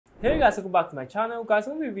Hey guys, welcome back to my channel. Guys,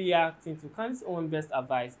 I'm going to be reacting to Candace Owens' best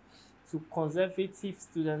advice to conservative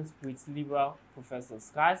students with liberal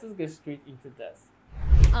professors. Guys, let's get straight into this.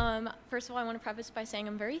 First of all, I want to preface by saying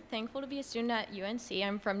I'm very thankful to be a student at UNC.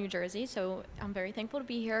 I'm from New Jersey, so I'm very thankful to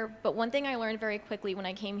be here. But one thing I learned very quickly when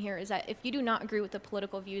I came here is that if you do not agree with the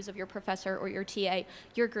political views of your professor or your TA,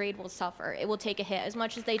 your grade will suffer. It will take a hit. As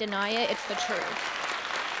much as they deny it, it's the truth.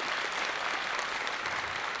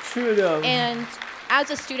 True though. And as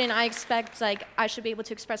a student, I expect I should be able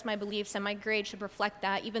to express my beliefs and my grade should reflect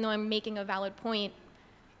that. Even though I'm making a valid point,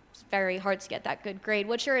 it's very hard to get that good grade.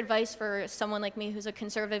 What's your advice for someone like me who's a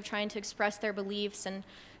conservative trying to express their beliefs and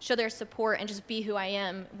show their support and just be who I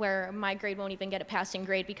am, where my grade won't even get a passing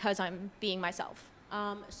grade because I'm being myself?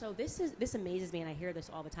 So this amazes me, and I hear this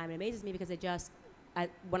all the time. It amazes me because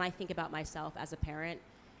when I think about myself as a parent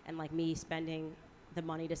and like me spending the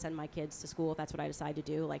money to send my kids to school, if that's what I decide to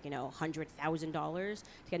do, like, $100,000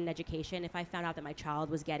 to get an education. If I found out that my child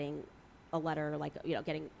was getting a letter, like,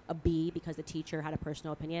 getting a B because the teacher had a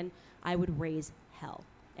personal opinion, I would raise hell.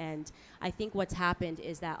 And I think what's happened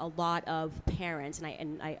is that a lot of parents,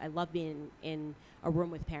 and I love being in a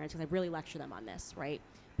room with parents because I really lecture them on this, right?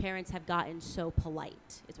 Parents have gotten so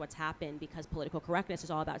polite is what's happened because political correctness is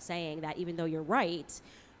all about saying that even though you're right,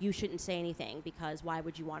 you shouldn't say anything because why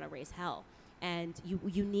would you want to raise hell? And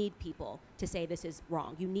you need people to say this is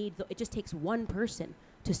wrong. It just takes one person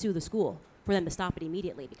to sue the school for them to stop it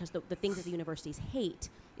immediately, because the things that the universities hate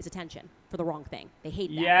is attention for the wrong thing. They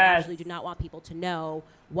hate that. Yes. They actually do not want people to know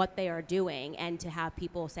what they are doing and to have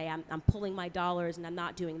people say, I'm pulling my dollars and I'm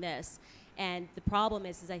not doing this. And the problem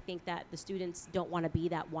is I think that the students don't want to be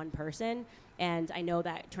that one person. And I know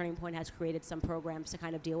that Turning Point has created some programs to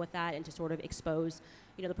kind of deal with that and to sort of expose,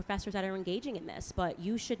 the professors that are engaging in this. But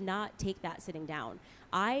you should not take that sitting down.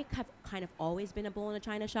 I have kind of always been a bull in a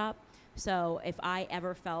china shop. So if I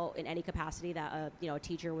ever felt in any capacity that a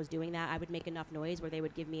teacher was doing that, I would make enough noise where they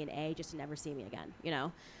would give me an A just to never see me again,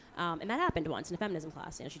 And that happened once in a feminism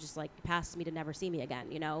class. She just passed me to never see me again,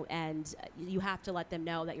 And you have to let them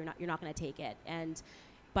know that you're not going to take it. And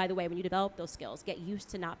by the way, when you develop those skills, get used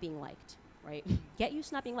to not being liked, right? Get used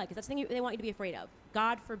to not being liked, because that's the thing they want you to be afraid of.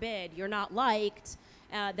 God forbid you're not liked,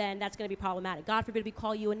 then that's going to be problematic. God forbid we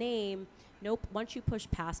call you a name. Nope. Once you push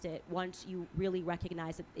past it, once you really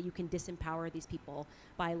recognize that you can disempower these people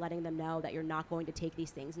by letting them know that you're not going to take these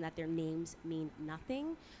things and that their names mean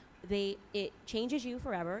nothing, it changes you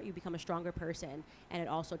forever. You become a stronger person, and it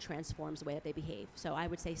also transforms the way that they behave. So I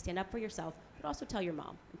would say stand up for yourself, but also tell your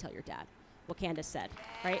mom and tell your dad what Candace said,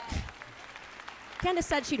 right? Candace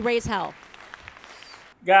said she'd raise hell.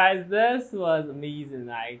 Guys, this was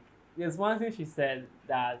amazing. There's one thing she said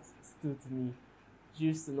that stood to me.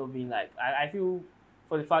 Just to not being liked. I feel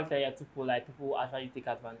for the fact that you're too polite, people actually take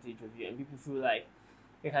advantage of you, and people feel like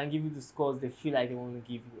they can give you the scores they feel like they want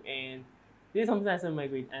to give you. And this is something I said in my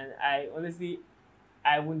grade, and I honestly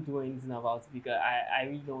wouldn't do anything about it because I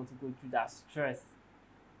really don't want to go through that stress.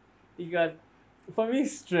 Because for me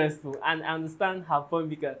it's stressful, and I understand how fun,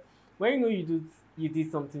 because when you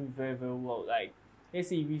did something very, very well, like let's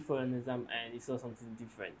say you read for an exam and you saw something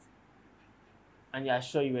different, and you're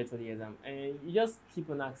sure you read for the exam, and you just keep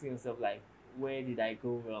on asking yourself, like, where did I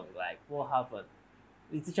go wrong? Like, what happened?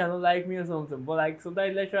 The teacher don't like me or something. But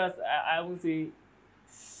sometimes lecturers, I would say,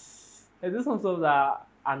 there's some stuff that are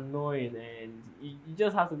annoying, and you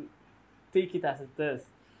just have to take it as a test.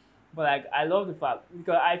 But I love the fact,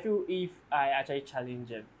 because I feel if I actually challenge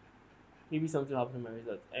them, maybe something will happen in my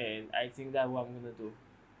results, and I think that's what I'm gonna do.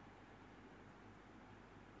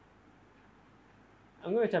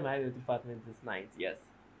 I'm going to try my head at the department this night, yes.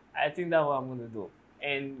 I think that's what I'm going to do.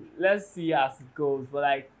 And let's see as it goes.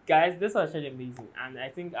 But guys, this was actually amazing. And I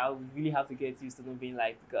think I'll really have to get used to not being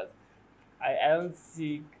liked, because I don't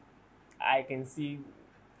think I can see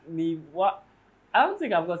me what I don't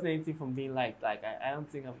think I've gotten anything from being liked. I don't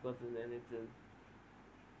think I've gotten anything.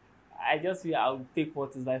 I just feel I'll take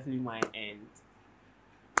what is rightfully mine. And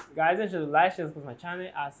guys, ensure to like, share, subscribe to my channel.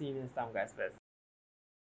 I'll see you next time, guys. Best.